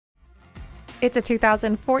It's a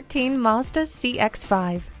 2014 Mazda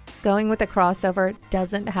CX-5. Going with a crossover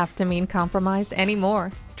doesn't have to mean compromise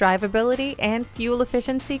anymore. Drivability and fuel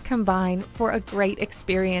efficiency combine for a great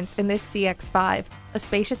experience in this CX-5. A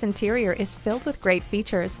spacious interior is filled with great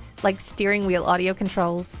features like steering wheel audio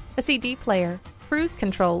controls, a CD player, cruise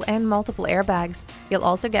control, and multiple airbags. You'll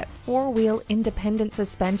also get four-wheel independent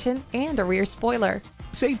suspension and a rear spoiler.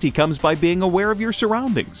 Safety comes by being aware of your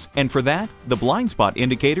surroundings, and for that, the blind spot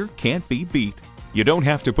indicator can't be beat. You don't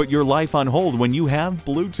have to put your life on hold when you have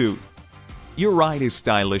Bluetooth. Your ride is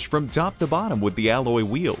stylish from top to bottom with the alloy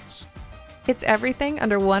wheels. It's everything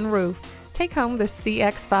under one roof. Take home the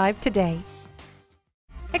CX-5 today.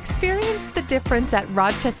 Experience the difference at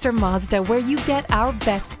Rochester Mazda, where you get our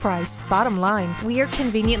best price. Bottom line, we are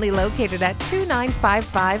conveniently located at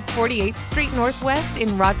 2955 48th Street Northwest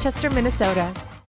in Rochester, Minnesota.